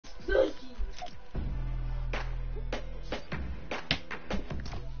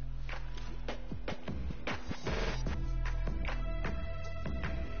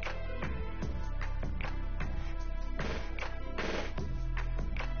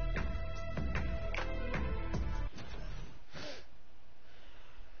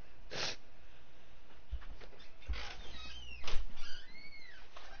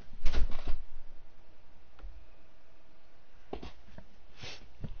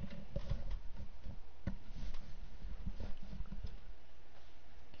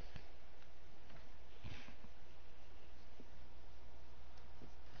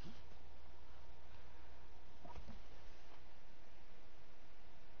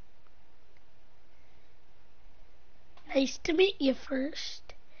Nice to meet you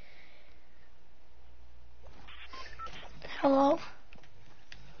first. Hello?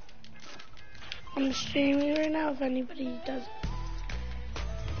 I'm streaming right now if anybody does.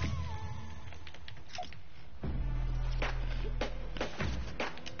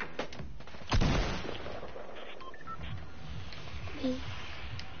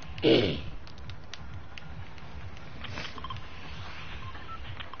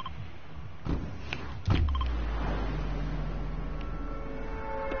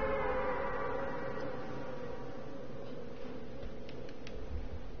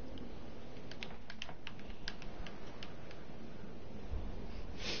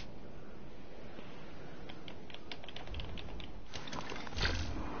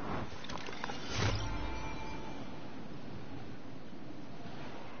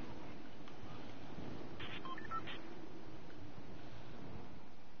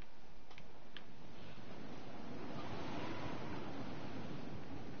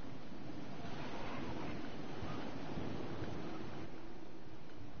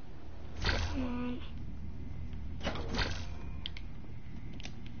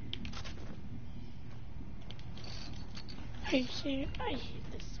 I hate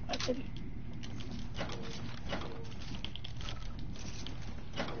this weapon.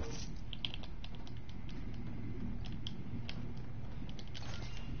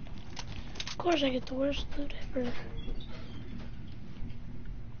 Of course I get the worst loot ever.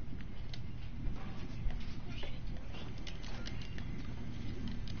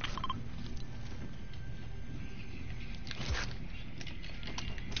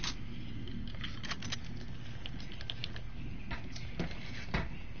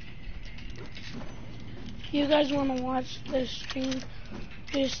 If you guys want to watch the stream,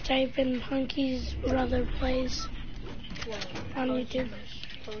 just type in Punky's brother plays on YouTube.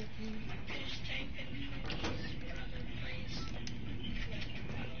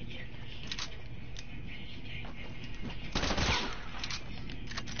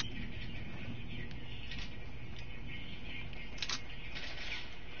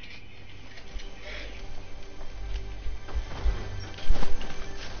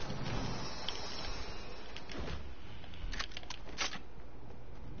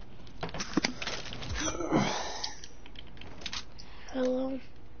 Hello.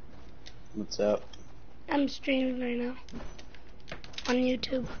 What's up? I'm streaming right now on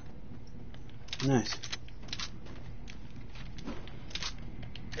YouTube. Nice.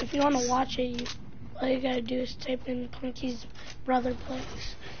 If you want to watch it, all you gotta do is type in Punky's brother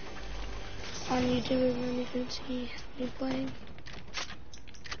plays on YouTube, and then you can see me playing.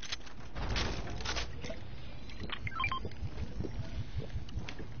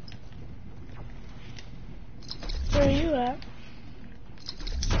 Where are you at?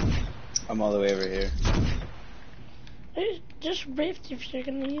 I'm all the way over here. Just rift if you're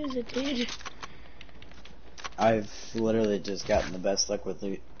gonna use it, dude. I've literally just gotten the best luck with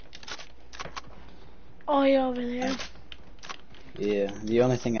loot. Oh, you're over there. Yeah, the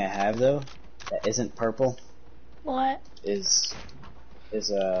only thing I have though that isn't purple What? is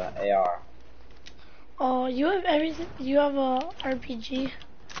AR. Oh, you have everything. You have a RPG.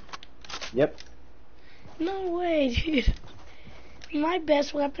 Yep. No way, dude. My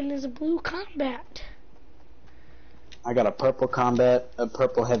best weapon is a blue combat. I got a purple combat, a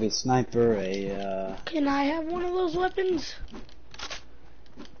purple heavy sniper, Can I have one of those weapons?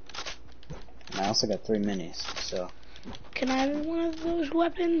 and I also got 3 minis, so. Can I have one of those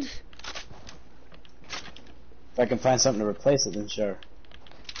weapons? If I can find something to replace it, then sure.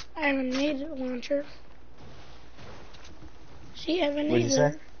 I have a nade launcher. See, I have a What'd nade you say?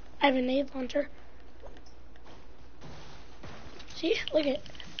 launcher. I have a nade launcher. See, look at it.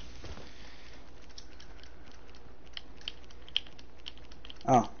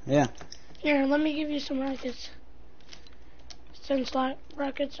 Oh, yeah. Here, let me give you some rockets. Since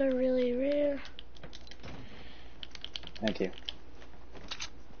rockets are really rare. Thank you.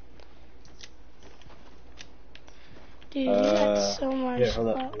 Dude, you got so much Here, hold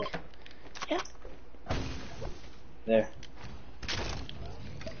luck. up, hold up. Yeah. There.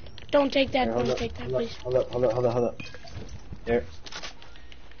 Don't take that, Here, hold don't up, take that, hold please. up, hold up, hold up, hold up. There.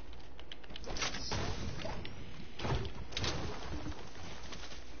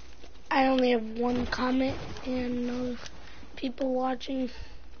 I only have one comment and no people watching.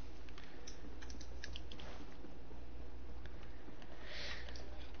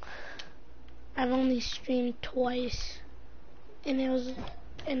 I've only streamed twice, and it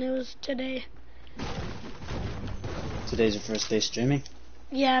was today. Today's your first day streaming?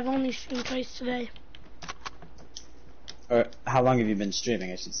 Yeah, I've only streamed twice today. Or how long have you been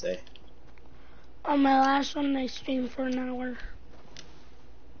streaming, I should say? On my last one, I streamed for an hour.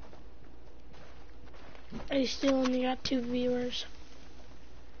 I still only got 2 viewers.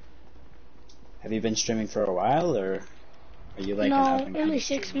 Have you been streaming for a while, or are you like an No, up-and-coming only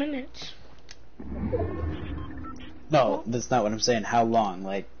 6 streamer? minutes. No, that's not what I'm saying. How long?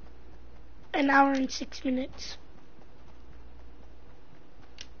 Like, An hour and 6 minutes.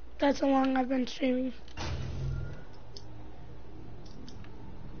 That's how long I've been streaming.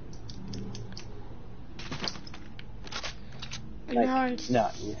 An hour and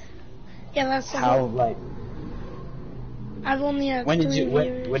yeah, that's how like. I've only had When did 3 you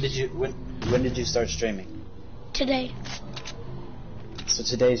viewers. when did you start streaming? Today. So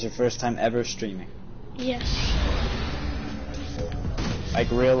today's your first time ever streaming. Yes. Like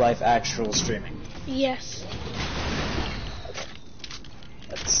real life actual streaming. Yes. Okay.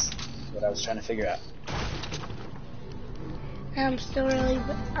 That's what I was trying to figure out. And I'm still really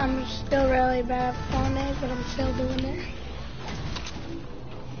bad at Fortnite, but I'm still doing it.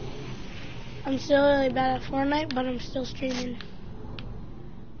 I'm still really bad at Fortnite, but I'm still streaming.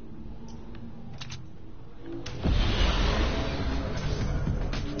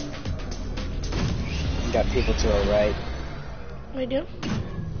 You got people to our right. We do.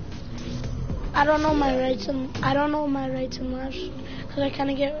 I don't know my rights and lefts because I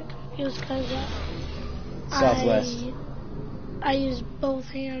kind of get confused because Southwest. I use both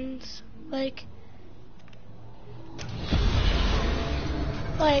hands. Like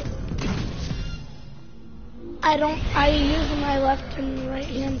I use my left and right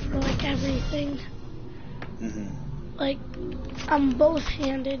hand for like everything. Like I'm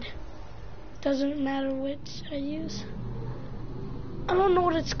both-handed. Doesn't matter which I use. I don't know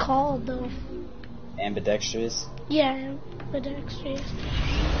what it's called though. Ambidextrous? Yeah, ambidextrous.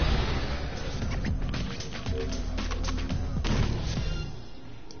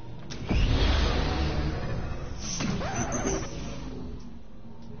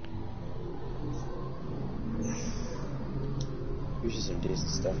 Usually some decent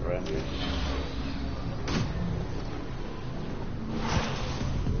stuff around here.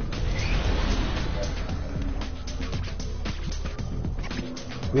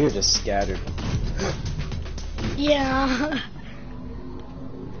 We were just scattered. Yeah.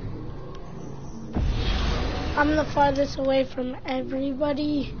 I'm the farthest away from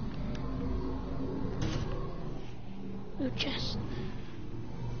everybody. Ooh, chest.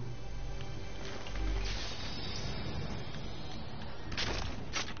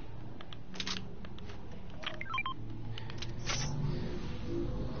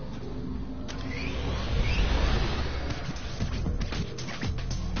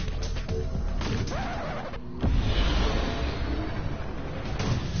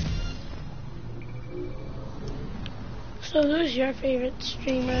 So who's your favorite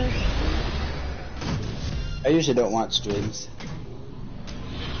streamer? I usually don't watch streams.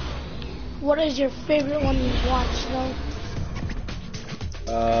 What is your favorite one you've watched though?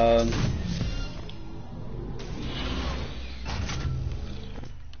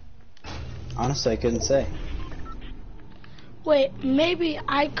 Honestly, I couldn't say. Wait, maybe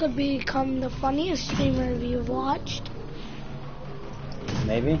I could become the funniest streamer you've watched.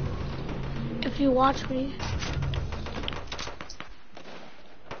 Maybe? If you watch me.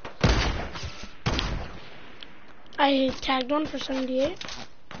 I tagged one for 78.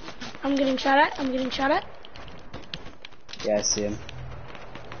 I'm getting shot at. Yeah, I see him.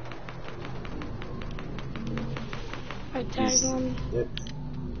 I tagged one. Yep.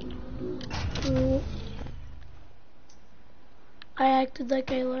 Ooh. I acted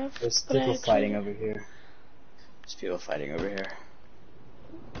like I left. There's but people fighting over here. There's people fighting over here.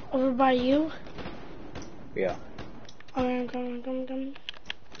 Over by you? Yeah. Alright, I'm coming.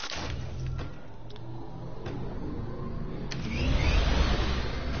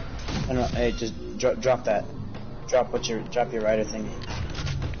 I don't know. Hey, just drop that. Drop your rider thingy.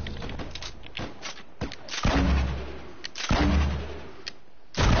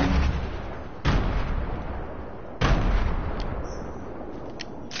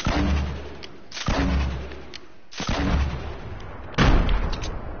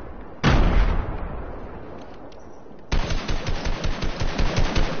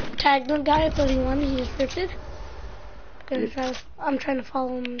 Tagged one guy at 31, he just drifted. I'm trying to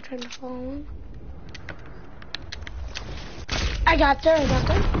follow him, I got there. There's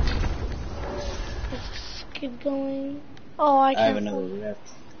this kid going. Oh, I can't. I have another rift.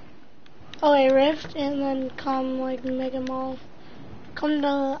 Oh, a rift, and then come like Mega Mall. Come to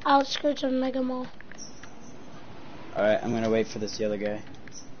the outskirts of Mega Mall. Alright, I'm gonna wait for this yellow guy.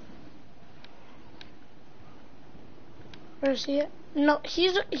 Where's he at? No,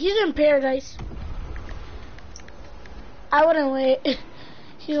 he's in Paradise. I wouldn't wait.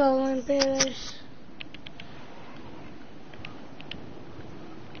 He's all in paradise.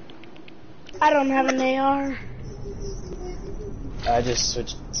 I don't have an AR. I just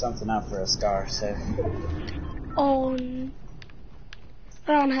switched something out for a scar, so. Oh,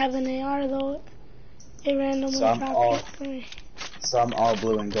 I don't have an AR though. It randomly dropped it for me. So I'm all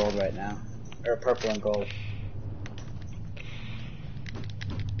blue and gold right now. Or purple and gold.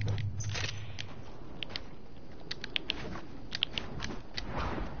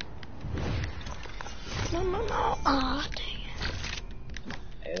 No. Aw, dang it.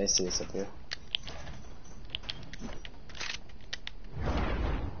 Hey, they see us up here.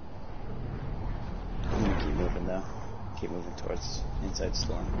 I'm gonna keep moving though. Keep moving towards inside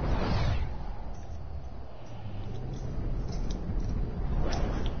storm.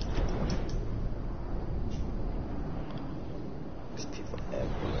 There's people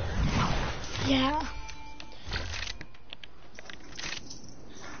everywhere. Yeah.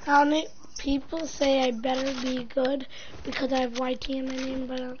 I don't know. People say I better be good because I have YT in my name,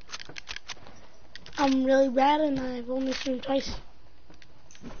 but I'm really bad and I've only streamed twice.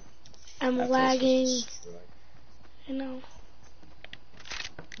 I'm lagging. You know.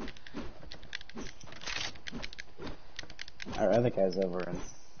 Our other guy's over in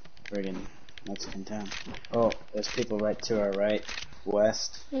friggin' Mexican town. Oh, there's people right to our right,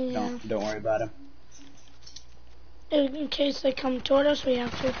 west. Yeah. Don't worry about them. In case they come toward us, we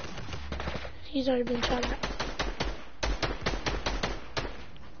have to. He's already been shot at.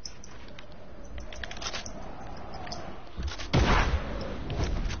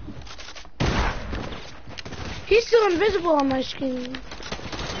 He's still invisible on my screen.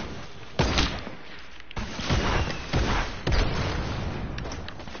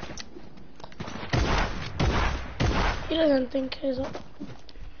 He doesn't think his.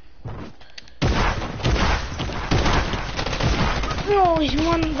 No, he's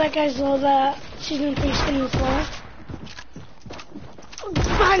one. That guy's low. That season 3 skin is low.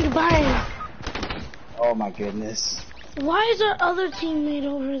 Behind. Oh my goodness. Why is our other teammate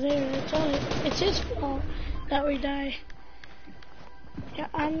over there? It's his fault that we die. Yeah,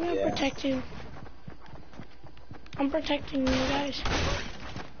 I'm gonna protect you. I'm protecting you guys.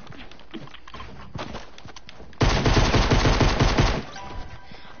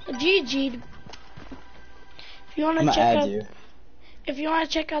 GG. If you wanna check out, if you wanna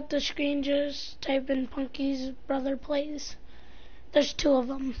check out the screen, just type in Punky's brother plays. There's 2 of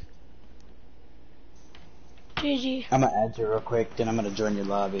them. GG. I'm gonna add you real quick, then I'm gonna join your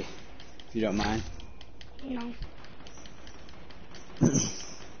lobby, if you don't mind. No.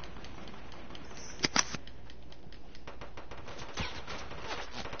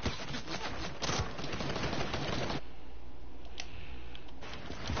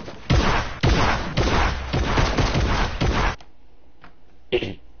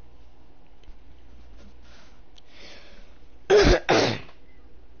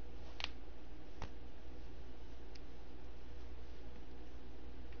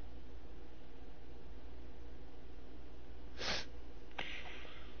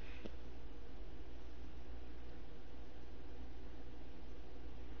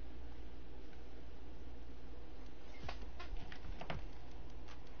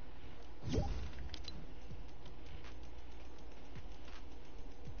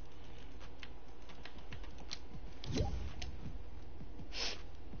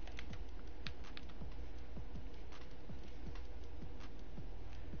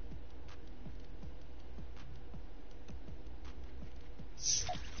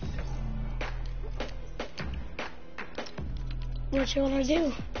 What you wanna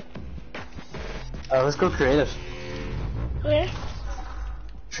do? Let's go creative. Where?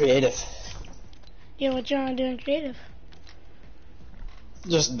 Creative. Yeah, what you wanna do in creative?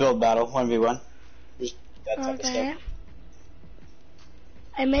 Just build battle, 1v1. Just that type of stuff.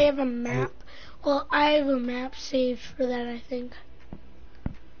 I may have a map. Well, I have a map saved for that, I think.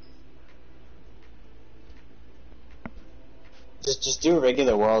 Just do a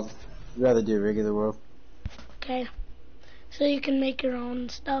regular world. I'd rather do a regular world. Okay. So you can make your own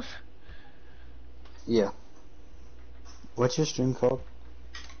stuff. Yeah. What's your stream called?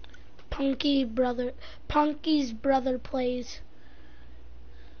 Punky's brother plays.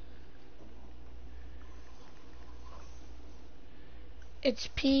 It's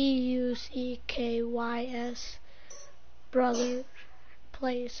PUCKYS brother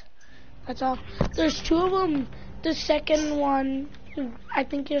plays. That's all. There's 2 of them. The second one, I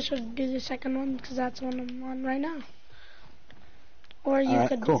think you should do the second one because that's one I'm on right now. Or you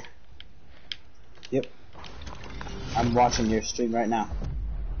could. Cool. Yep. I'm watching your stream right now.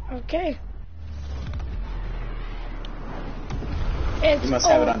 Okay. It's, you must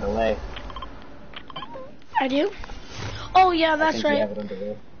have it on delay. I do? Oh, yeah, that's I think right. you have it on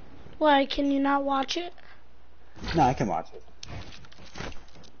delay. Why, can you not watch it? No, I can watch it.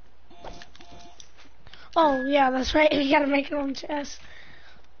 Oh, yeah, that's right. You gotta make your own chest.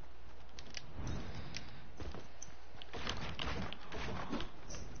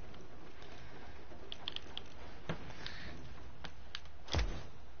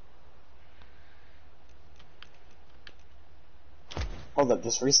 Hold up,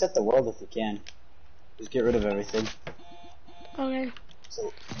 just reset the world if you can. Just get rid of everything. Okay.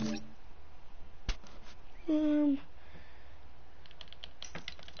 So,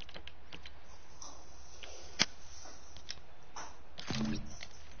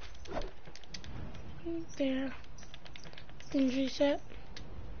 There. Things reset.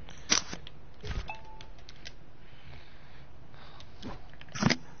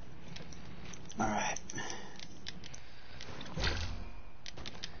 alright.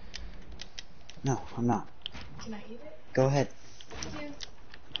 No, I'm not. Can I eat it? Go ahead. Thank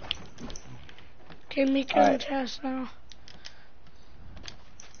you. Okay, make your own chest now.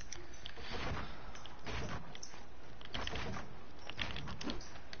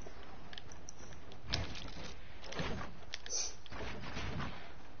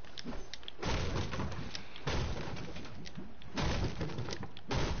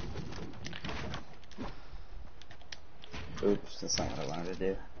 Oops, that's not what I wanted to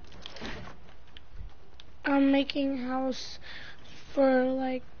do. I'm making a house for,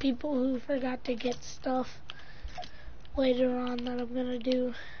 like, people who forgot to get stuff later on that I'm gonna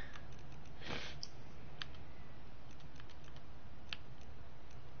do.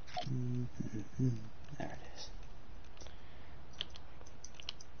 There it is.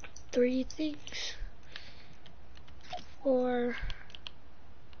 3 things. 4.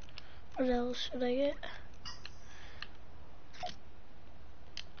 What else should I get?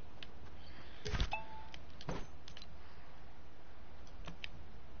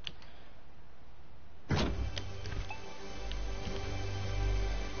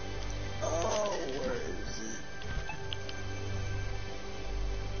 Oh, where is it?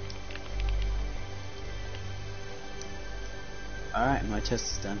 Alright, my chest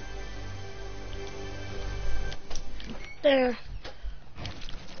is done. There.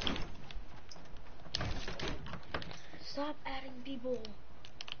 Stop adding people.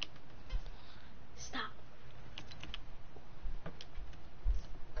 Stop.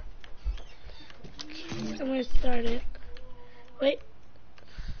 I'm gonna start it. Wait.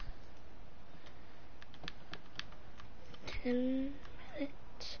 10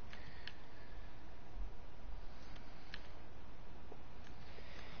 minutes.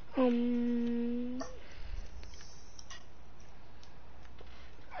 I'm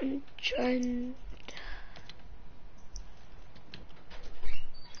trying.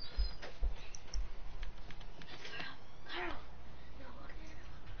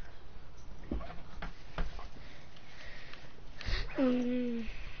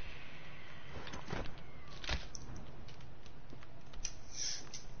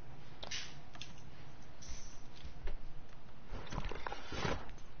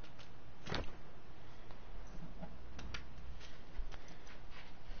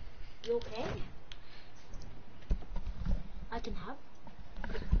 You okay? I can help.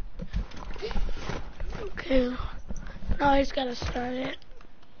 Okay. Now I just gotta start it.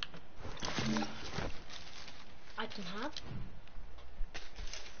 I can have.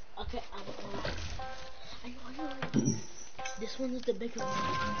 Okay, I know. This one is the bigger one.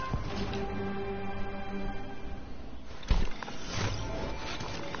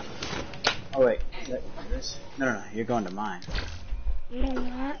 Oh wait, this? No, you're going to mine. No, I'm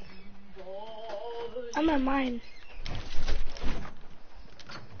not. I'm at mine.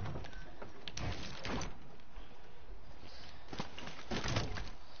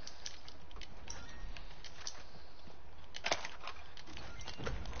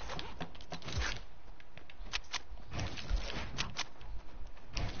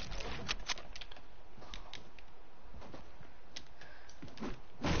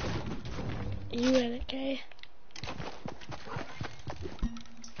 You at it, okay?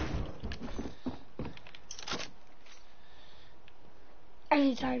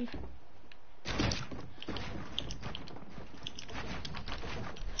 Anytime.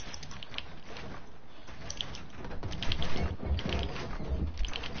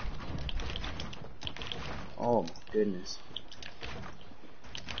 Oh my goodness.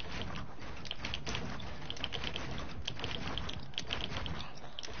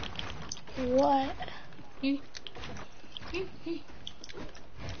 What?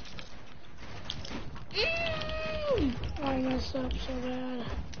 I messed messed up so bad.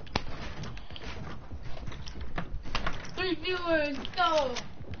 3 viewers, go!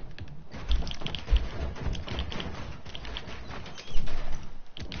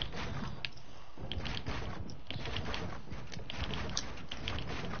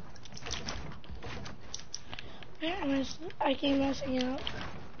 Yeah, I keep messing up.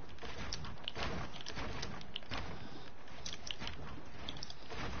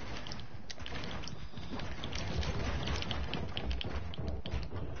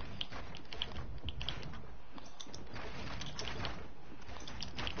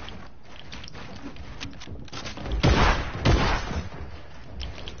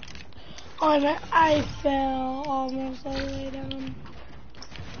 Oh, I fell almost all the way down.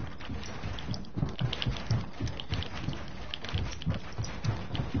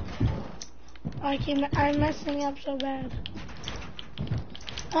 I'm messing up so bad.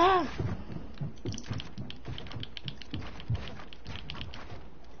 Ah!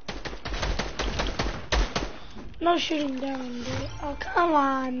 No shooting down, dude. Oh, come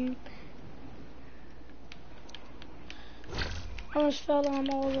on. I almost fell down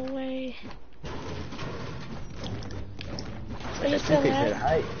all the way. Are you still We've there? hit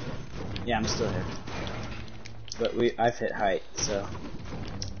height. Yeah, I'm still here. But I've hit height, so.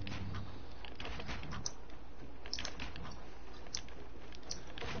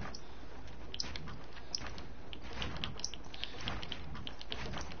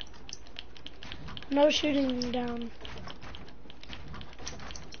 No shooting down.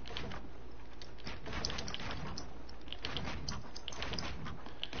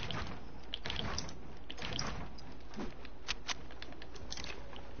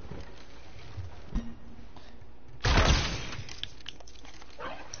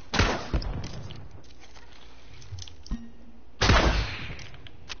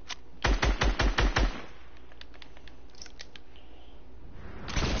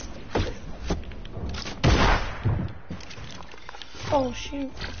 Oh shoot.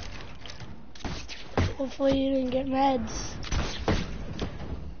 Hopefully you didn't get meds.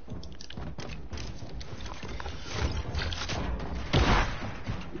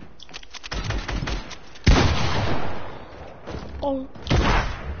 Oh.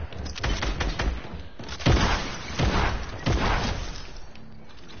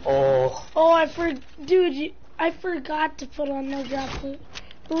 Oh, I forgot to put on no drop loot.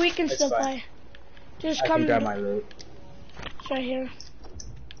 But we can still play. Just come. I can grab my loot. It's right here.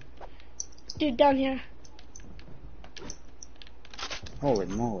 Dude, down here. Holy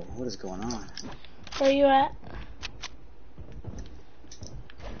moly, what is going on? Where are you at?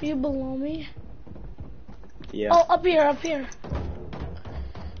 Are you below me? Yeah. Oh, up here, up here.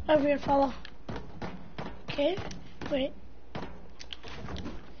 Over here, follow. Okay, wait.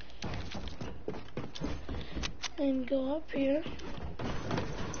 And go up here.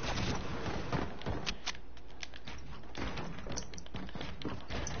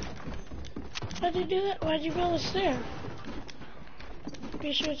 Why'd you do that? Why'd you build a stair?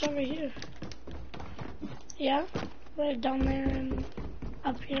 Pretty sure it's over here. Yeah? Right down there and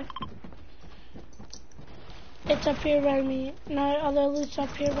up here. It's up here by me. No, other loot's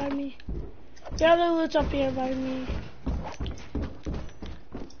up here by me. The other loot's up here by me.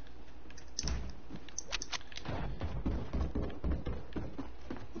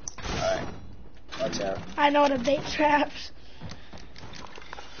 Alright. Watch out. I know the bait traps.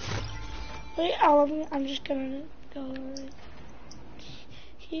 Wait, I'm just gonna go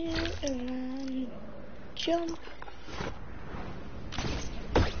here and then jump.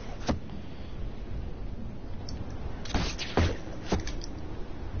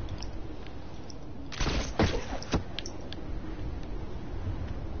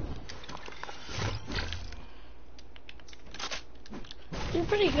 You're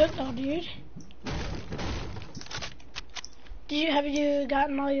pretty good though, dude. Have you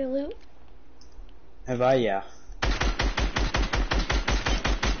gotten all your loot? Have I? Yeah.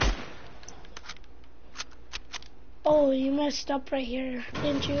 Oh, you messed up right here,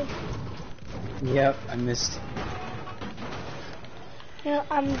 didn't you? Yep, I missed. You know,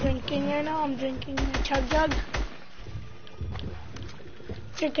 I'm drinking right now. I'm drinking my chug jug.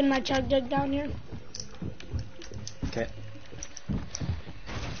 Drinking my chug jug down here. Okay.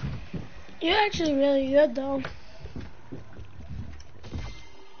 You're actually really good though.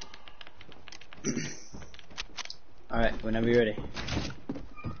 Alright, whenever you're ready.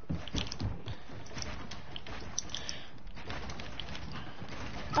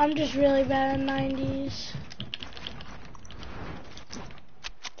 I'm just really bad at 90s.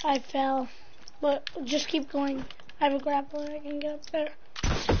 I fell. But just keep going. I have a grappler, I can get up there.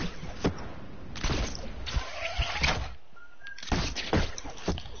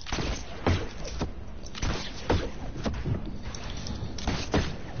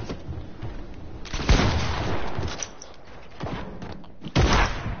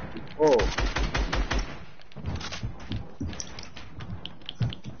 Whoa.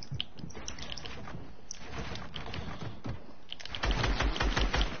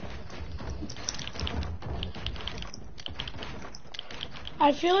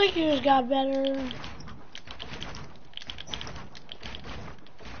 I feel like you just got better.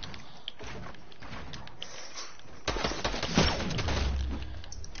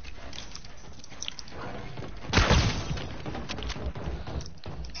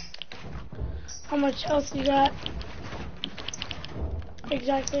 How much health you got?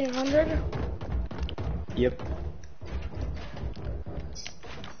 Exactly 100? Yep.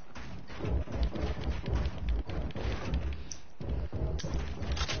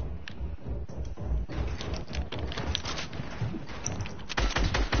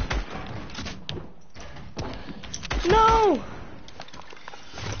 No!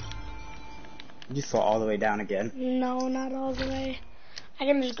 You fall all the way down again. No, not all the way. I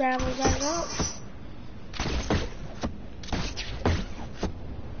can just grab it back up.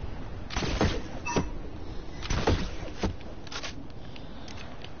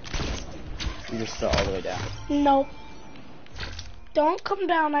 You just fell all the way down. Nope. Don't come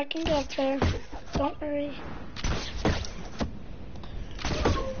down, I can get up there. Don't worry.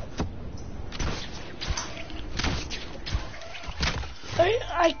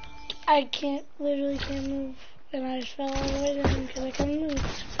 I can't, literally can't move. And I just fell all the way down because I couldn't move.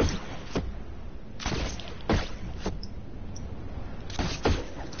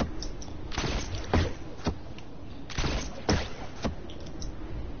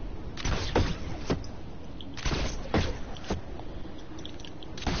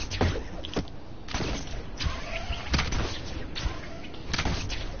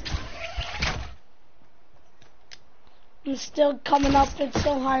 I'm still coming up, it's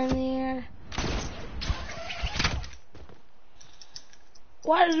so high in the air.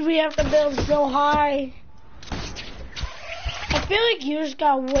 Why did we have to build so high? I feel like you just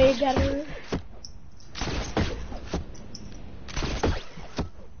got way better.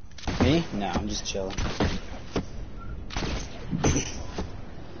 Me? No, I'm just chilling.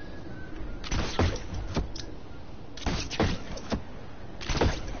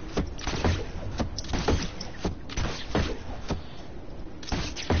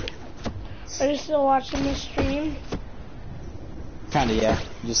 Are you still watching the stream? Kinda, yeah.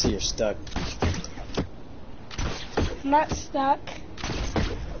 You just see you're stuck. I'm not stuck.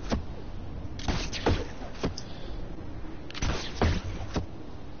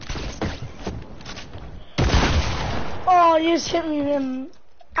 Oh, you just hit me then.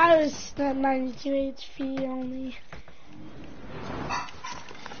 I was at 92 HP only.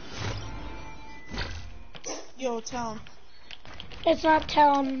 Yo, tell him. It's not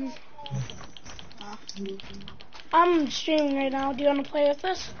telling. I'm streaming right now. Do you want to play with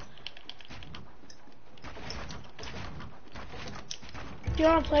us? Do you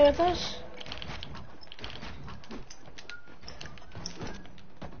want to play with us?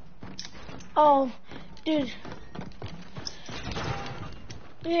 Oh, dude.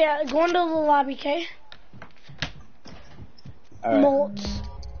 Yeah, go into the lobby, okay? Alright. Molts.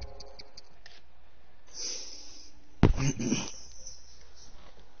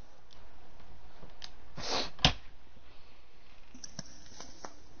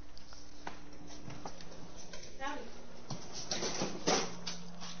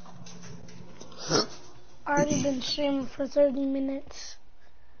 Already been streaming for 30 minutes.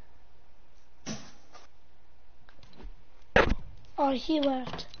 Oh, he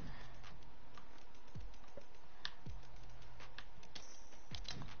left.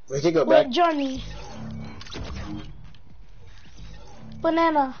 We could go back. Wait, join me.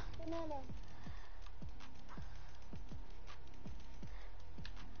 Banana.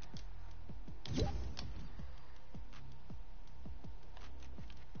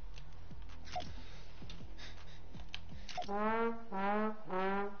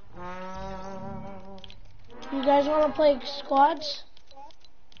 You guys want to play squads?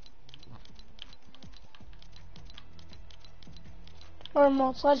 Or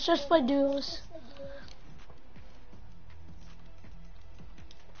mults? Let's just play duos.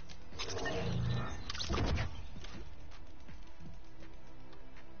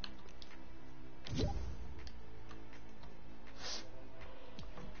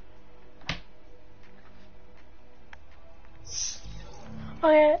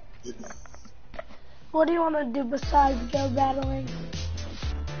 Okay. What do you want to do besides go battling?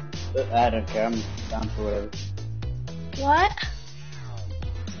 I don't care. I'm down for whatever. What?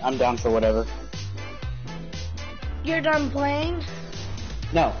 I'm down for whatever. You're done playing?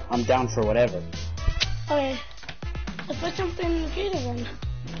 No, I'm down for whatever. Okay. Let's put something creative in.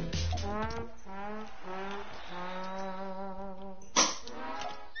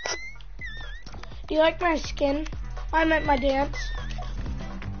 Do you like my skin? I meant my dance.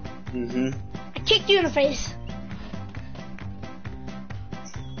 Mm-hmm. I kicked you in the face.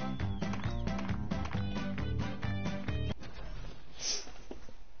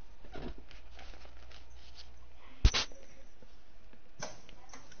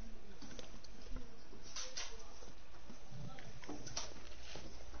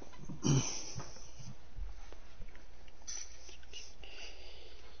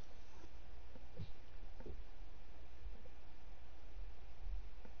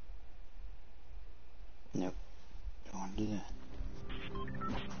 Nope. Don't want to do that.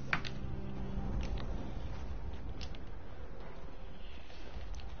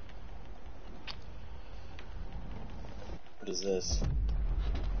 What is this?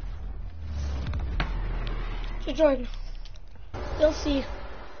 So Jordan, you'll see.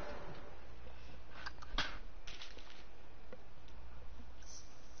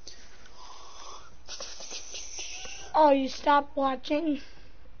 Oh, you stopped watching?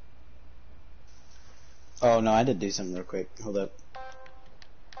 Oh no, I did do something real quick. Hold up.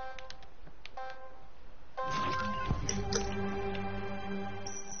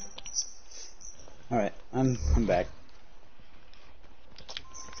 Alright, I'm back.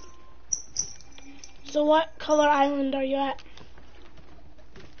 So what color island are you at?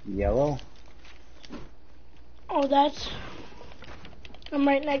 Yellow? Oh, I'm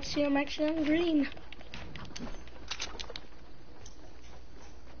right next to you. I'm actually on green.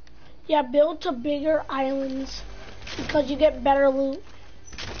 Yeah, build to bigger islands because you get better loot.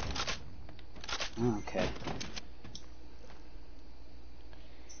 Oh, okay.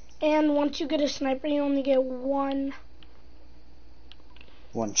 And once you get a sniper, you only get one.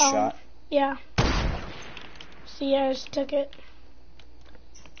 One shot? Yeah. See, I just took it.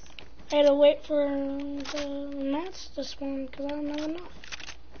 I had to wait for the mats to spawn because I don't have enough.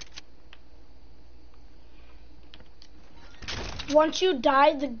 Once you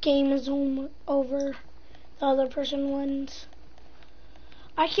die, the game is over. The other person wins.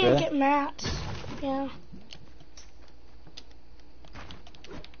 I can't Really? get mats. Yeah.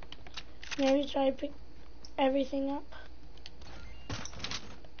 Maybe try to pick everything up.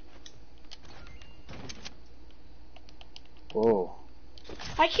 Whoa.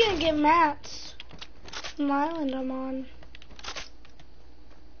 I can't get mats from the island I'm on.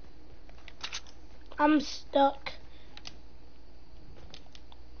 I'm stuck.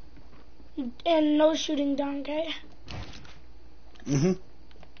 And no shooting down, okay? Mm-hmm.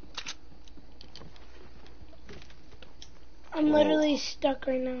 I'm literally stuck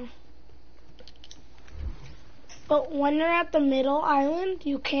right now. But when you're at the middle island,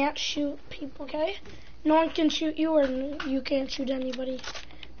 you can't shoot people, okay? No one can shoot you or you can't shoot anybody.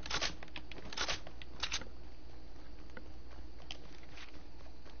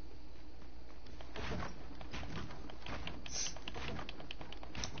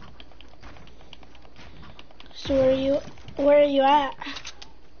 So where are you at?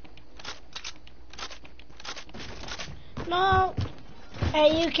 No.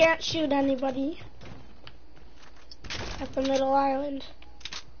 Hey, you can't shoot anybody at the middle island.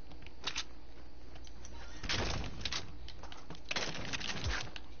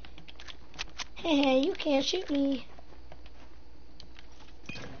 Hey, you can't shoot me.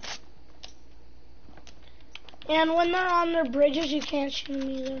 And when they're on their bridges, you can't shoot them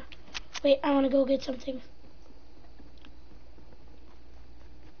either. Wait, I want to go get something.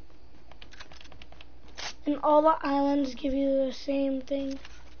 And all the islands give you the same thing.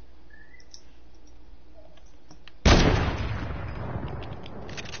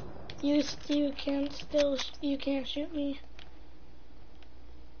 You can't shoot me.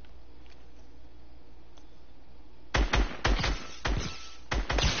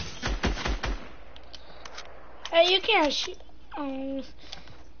 Hey, you can't shoot.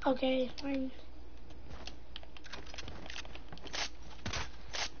 Okay, fine.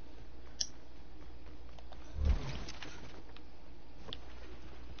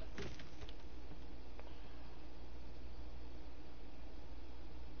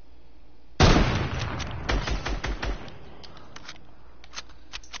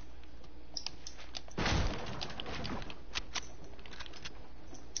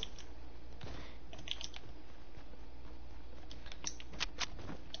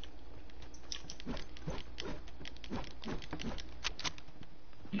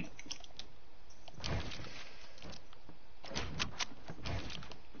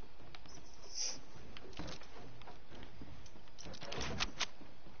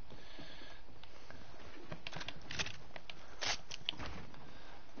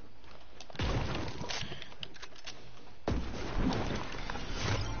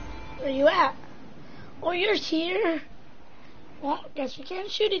 Where you at? Oh, you're here? Well, guess we can't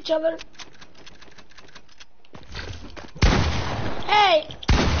shoot each other. Hey!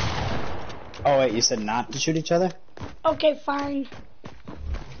 Oh wait, you said not to shoot each other? Okay, fine.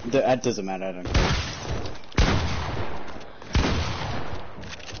 That doesn't matter, I don't care.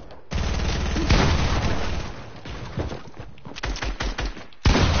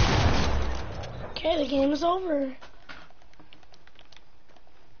 Okay, the game is over.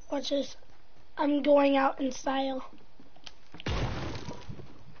 Watch this. I'm going out in style.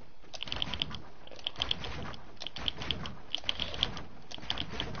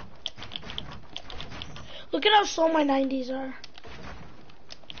 Look at how slow my 90s are.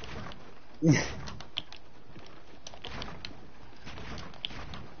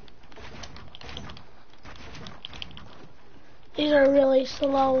 These are really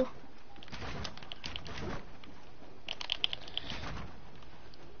slow.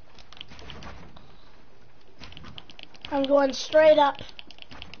 I'm going straight up.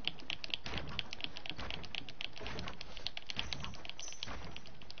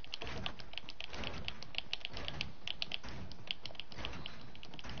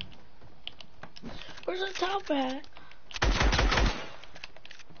 Where's the top at?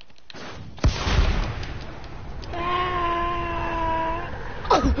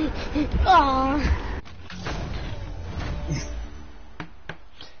 Ah.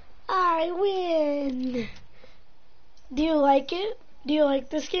 I win. Do you like it? Do you like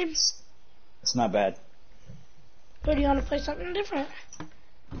this game? It's not bad. Or do you want to play something different?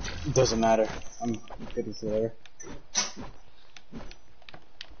 It doesn't matter. I'm good as whatever.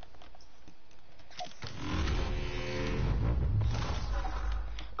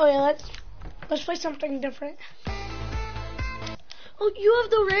 Oh yeah, let's play something different. Oh, you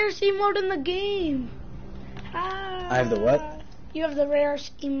have the rarest emote in the game. I have the what? You have the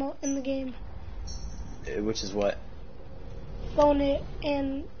rarest emote in the game. Which is what? Phone it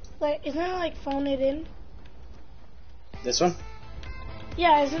in. Like, isn't it like phone it in? This one?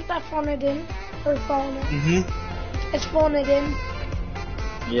 Yeah, isn't that phone it in? Or phone it? Mm-hmm. It's phone it in.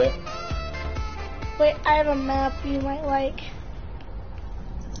 Yep. Wait, I have a map you might like.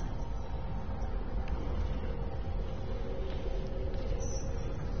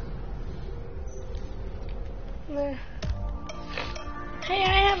 There. Hey,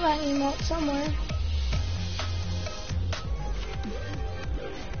 I have an emote somewhere.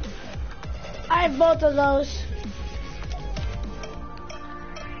 I have both of those.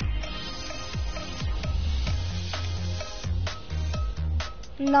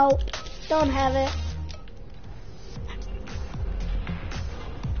 Nope, don't have it.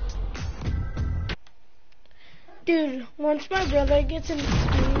 Dude, once my brother gets an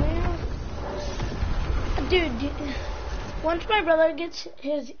email, once my brother gets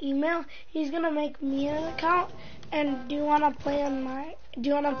his email, he's gonna make me an account. And do you wanna play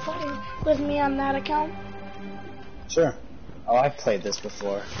with me on that account? Sure. Oh, I've played this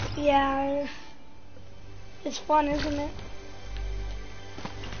before. Yeah, it's fun, isn't it?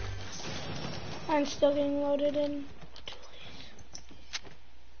 I'm still getting loaded in.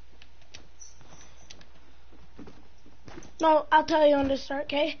 No, I'll tell you when to start,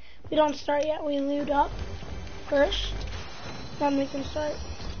 okay? We don't start yet, we loot up first, then we can start.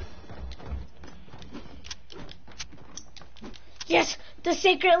 Yes, the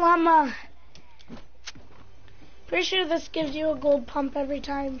sacred llama. Pretty sure this gives you a gold pump every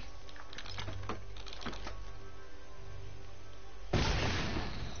time.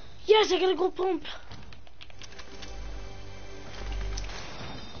 Yes, I got a gold pump.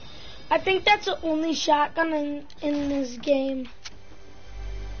 I think that's the only shotgun in this game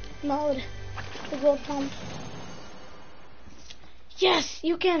mode. The gold pump. Yes,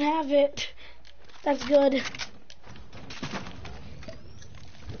 you can have it. That's good.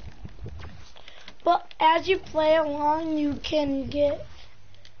 But as you play along, you can get...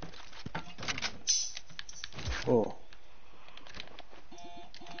 Oh.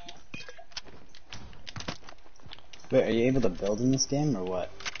 Wait, are you able to build in this game or what?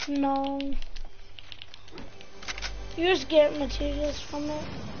 No. You just get materials from it.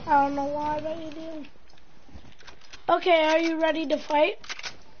 I don't know why, but you do. Okay, are you ready to fight?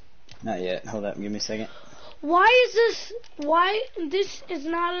 Not yet. Hold up, give me a second. Why this is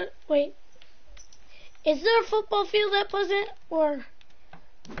not a... Wait. Is there a football field at Pleasant or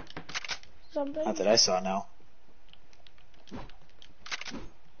something? Not that I saw, no.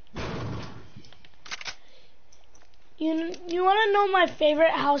 You want to know my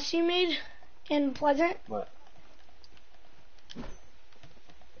favorite house you made in Pleasant? What?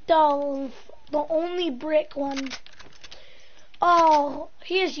 The only brick one. Oh,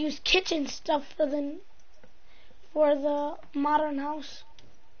 he has used kitchen stuff for the for the modern house.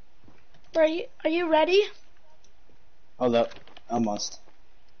 Are you ready? Hold up. Almost.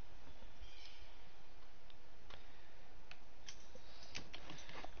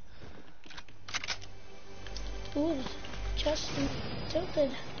 Ooh, Justin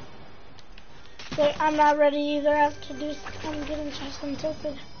tilted. Wait, I'm not ready either. I have to do. I'm getting Justin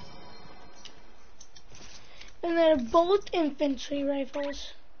tilted. And they're both infantry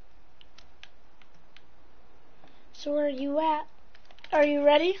rifles. So where are you at? Are you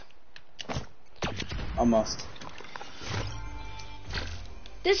ready? Almost.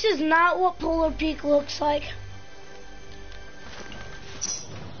 This is not what Polar Peak looks like.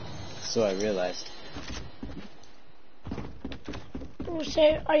 So I realized.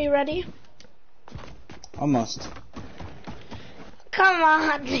 Say, are you ready? Almost. Come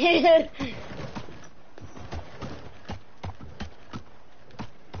on, dude.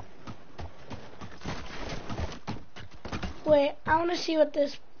 Wait, I want to see what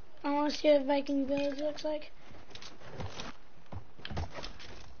this. I want to see what Viking village looks like.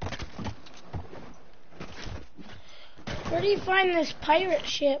 Where do you find this pirate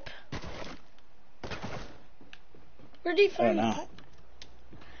ship? Where do you find it?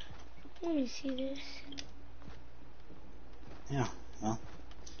 Let me see this. Yeah, well,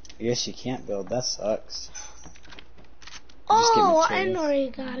 I guess you can't build. That sucks. Oh, I know where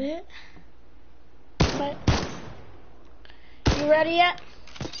you got it. But you ready yet?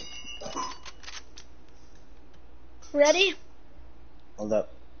 Ready? Hold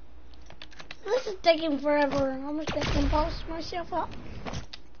up. This is taking forever. I'm just gonna compose myself up.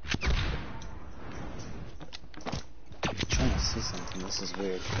 I'm trying to see something. This is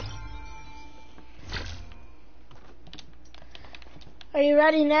weird. Are you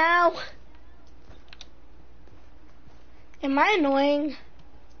ready now? Am I annoying?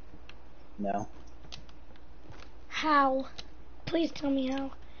 No. How? Please tell me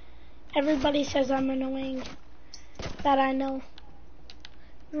how. Everybody says I'm annoying. That I know.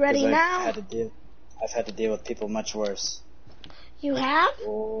 Ready now? I've had to deal with people much worse. You have?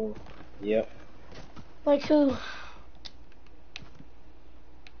 Oh, yep. Like who?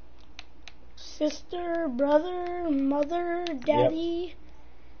 Sister, brother, mother, daddy, Yep.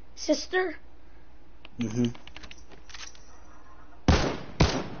 sister? Mm-hmm.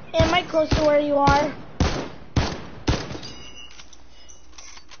 Am I close to where you are?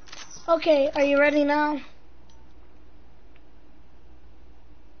 Okay, are you ready now?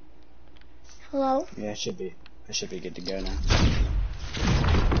 Hello? Yeah, I should be good to go now.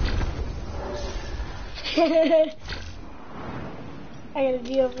 I got a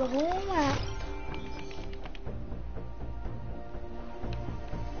view of the whole map.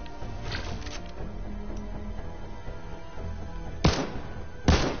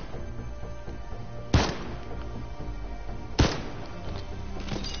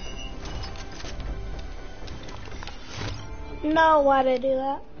 No, why'd I do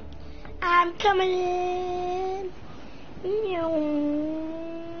that? I'm coming in.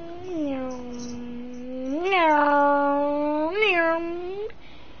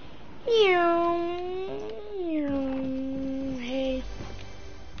 Hey.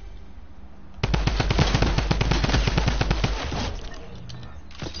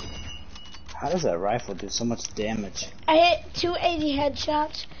 How does that rifle do so much damage? I hit 280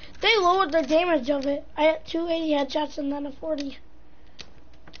 headshots. They lowered the damage of it. I hit 280 headshots and then a 40.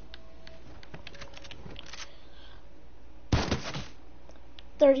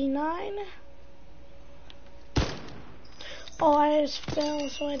 $39. Oh, I just fell,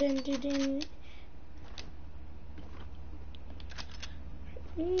 so I didn't do damage.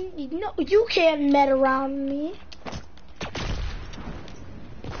 No, you can't met around me.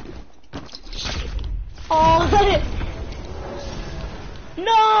 Oh,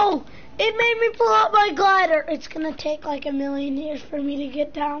 no! It made me pull out my glider. It's gonna take like a million years for me to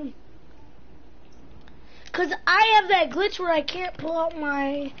get down. Cause I have that glitch where I can't pull out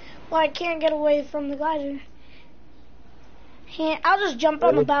I can't get away from the glider. I'll just jump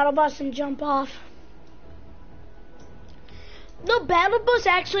on the battle bus and jump off. The battle bus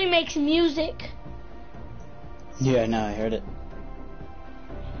actually makes music. Yeah, no, I heard it.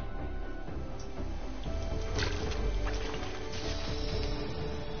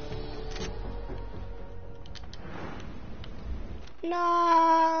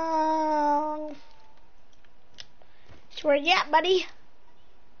 No. So where you at, buddy?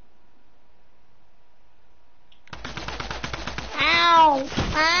 Ow!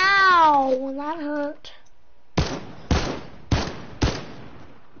 Ow! That hurt.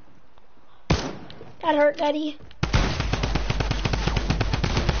 That hurt, Daddy.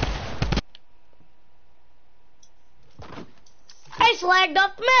 just lagged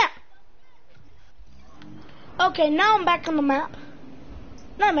off the map. Okay, now I'm back on the map.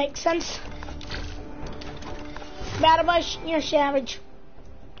 That makes sense. Battle Bush, you're savage.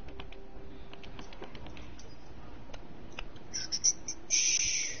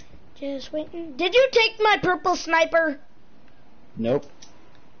 Just waiting. Did you take my purple sniper? Nope.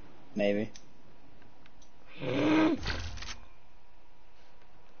 Maybe. Give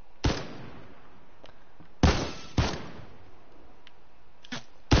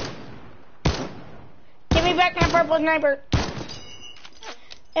me back my purple sniper.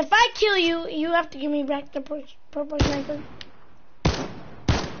 If I kill you, you have to give me back the purple sniper.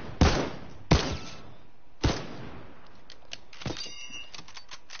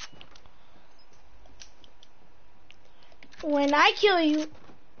 When I kill you,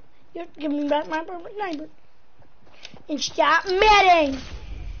 you have to give me back my purple sniper. And stop medding.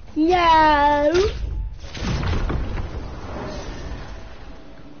 No.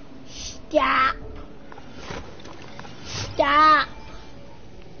 Stop. Stop.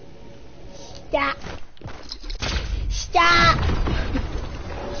 Stop. Stop.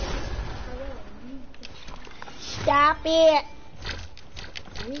 Stop it.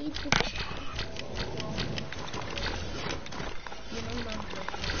 Read the chat.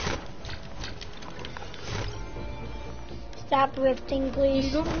 Stop rifting, please.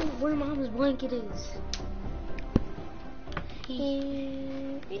 You don't know where Mom's blanket is.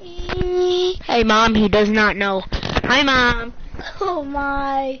 Hey, Mom, he does not know. Hi, Mom. Oh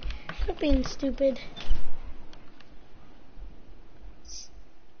my. Quit being stupid.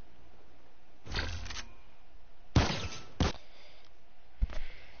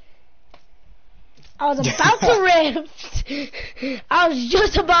 I was about to rift. I was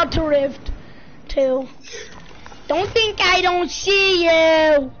just about to rift, too. Don't think I don't see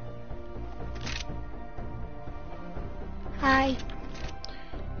you. Hi.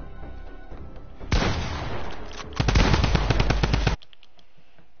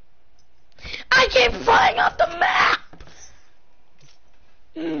 I keep flying off the map.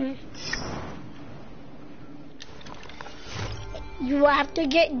 You have to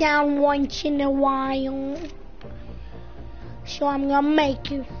get down once in a while. So I'm gonna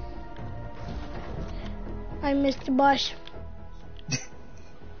make you. I missed the bus.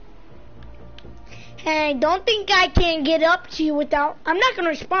 Hey, don't think I can't get up to you without... I'm not gonna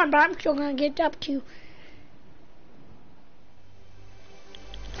respond, but I'm still gonna get up to you.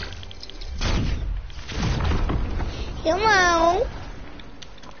 Hello.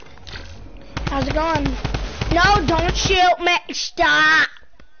 How's it going? No, don't shoot me. Stop.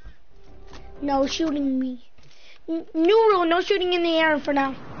 No shooting me. New rule, no shooting in the air for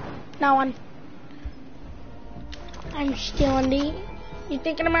now. Now on. I'm still in the... You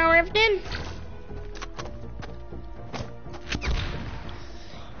thinking about rifting?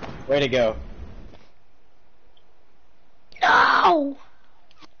 Way to go. No!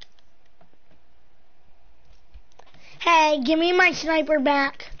 Hey, give me my sniper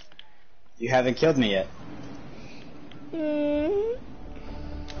back. You haven't killed me yet.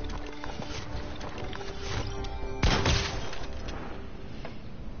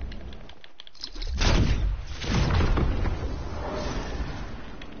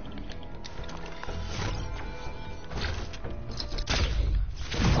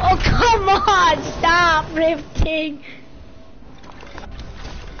 Oh, come on! Stop rifting!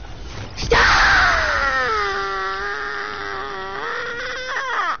 Stop!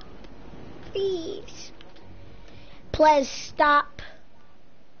 Please. Please stop.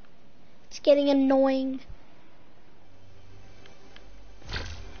 It's getting annoying.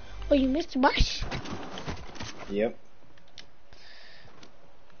 Oh, you missed the bus? Yep.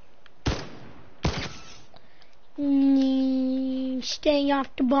 Staying off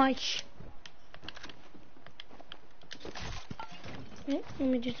the bus. Let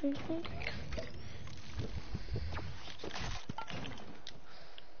me do something.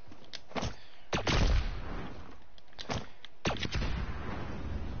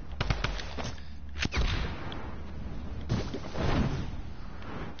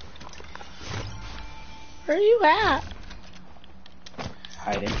 Where are you at?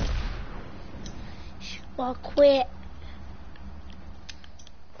 Hiding. Well, quit.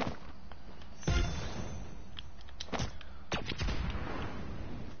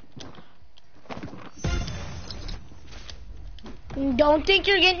 Don't think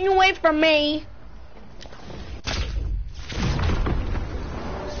you're getting away from me.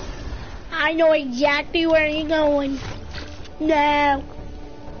 I know exactly where you're going. No.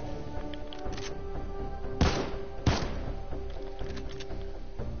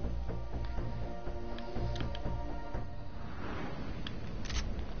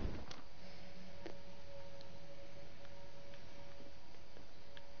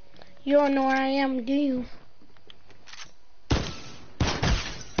 You don't know where I am, do you?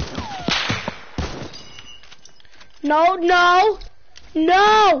 No, no,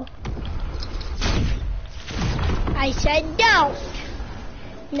 no! I said don't.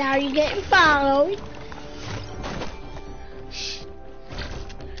 Now you're getting followed.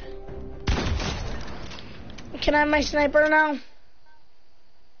 Can I have my sniper now?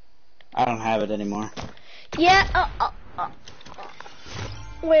 I don't have it anymore. Yeah,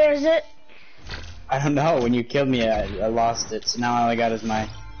 where is it? I don't know. When you killed me, I lost it. So now all I got is my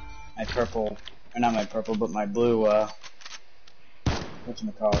purple, or not my purple, but my blue,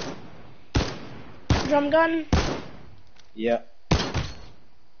 whatchamacallit? Drum gun? Yep.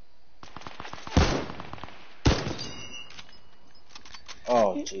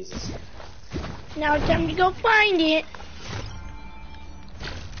 Oh, Jesus. Now it's time to go find it.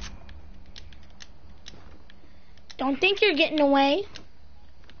 Don't think you're getting away.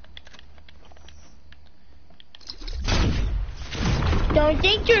 Don't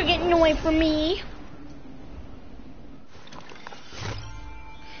think you're getting away from me.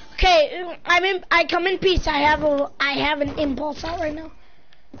 Okay, I come in peace. I have an impulse out right now.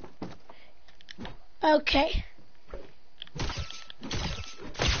 Okay.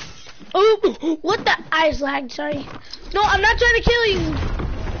 Oh, what the? Eyes lagged, sorry. No, I'm not trying to kill you.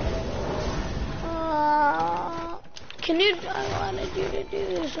 Can you, I wanted you to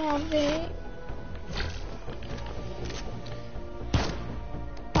do something.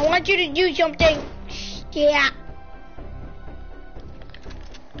 I want you to do something. Yeah.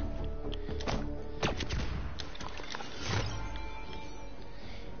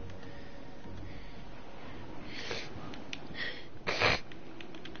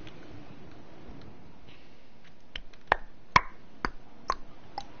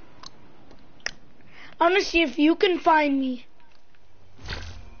 I want to see if you can find me.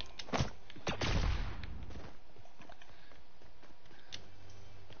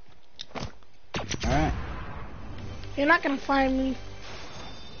 Alright. You're not going to find me.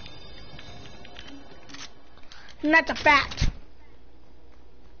 And that's a fact.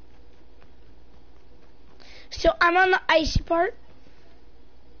 So I'm on the icy part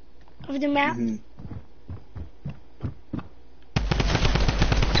of the map. Mm-hmm.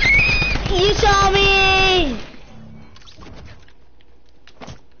 You saw me!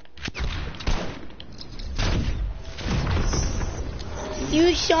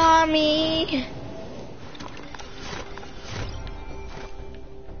 You saw me!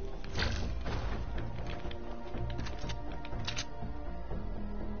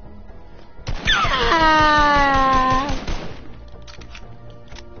 Ah!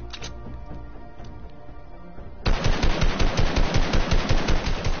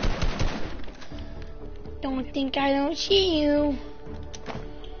 Don't think I don't see you.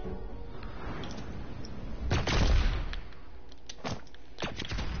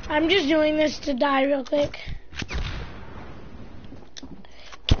 I'm just doing this to die real quick.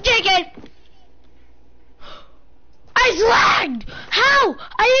 Take it! I lagged! How?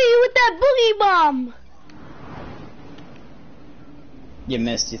 I hit you with that boogie bomb! You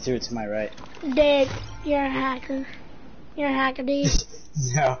missed. You threw it to my right. Dead. You're a hacker. You're a hacker, dude.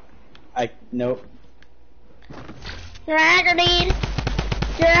 No. Nope. You're a hacker, dude.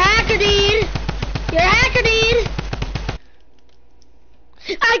 You're a hacker, dude. You're a hacker, dude.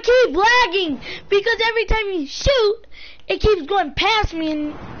 I keep lagging because every time you shoot, it keeps going past me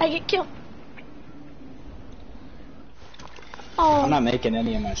and I get killed. Oh. I'm not making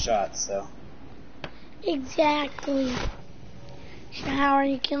any of my shots, so. Exactly. So how are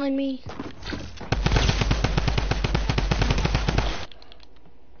you killing me?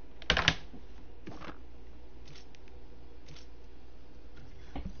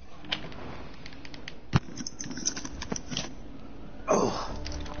 Oh.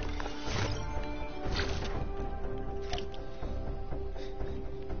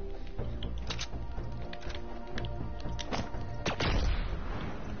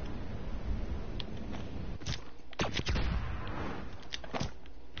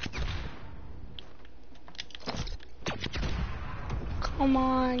 Come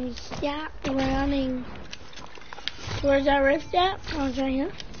on, stop running. Where's that rift at? Oh, it's right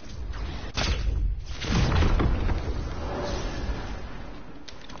here.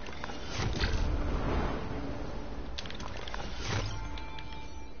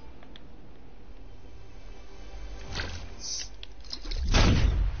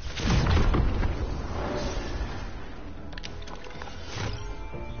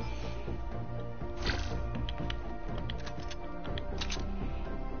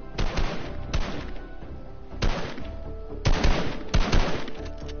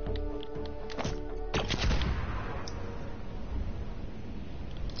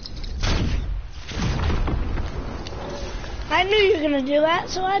 I knew you were gonna do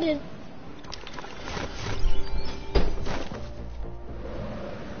that, so I did.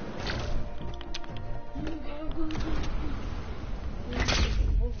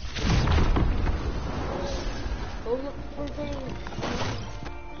 Go look for things.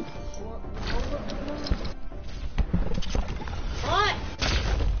 What?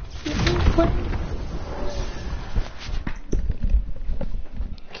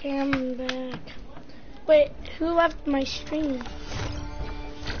 Okay, I'm back. Wait, who left my stream?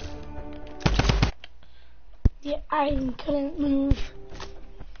 Yeah, I couldn't move.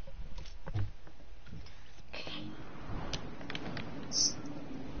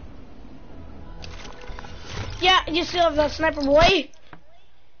 Yeah, you still have that sniper, boy.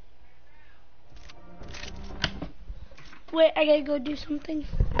 Wait, I gotta go do something.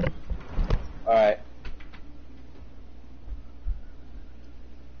 Alright.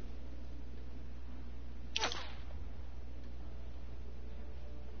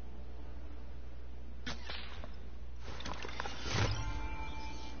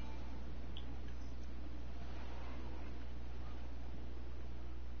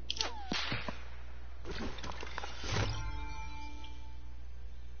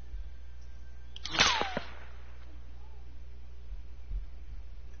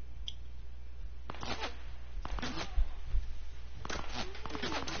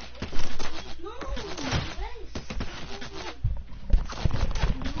 No.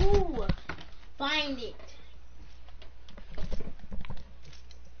 Find it.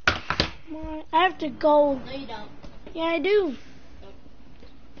 Come on, I have to go. No, you don't. Yeah, I do.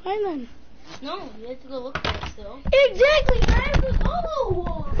 Fine then. No, you have to go look for it still. Exactly, I have to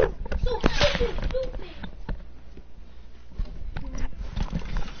go. So fucking stupid.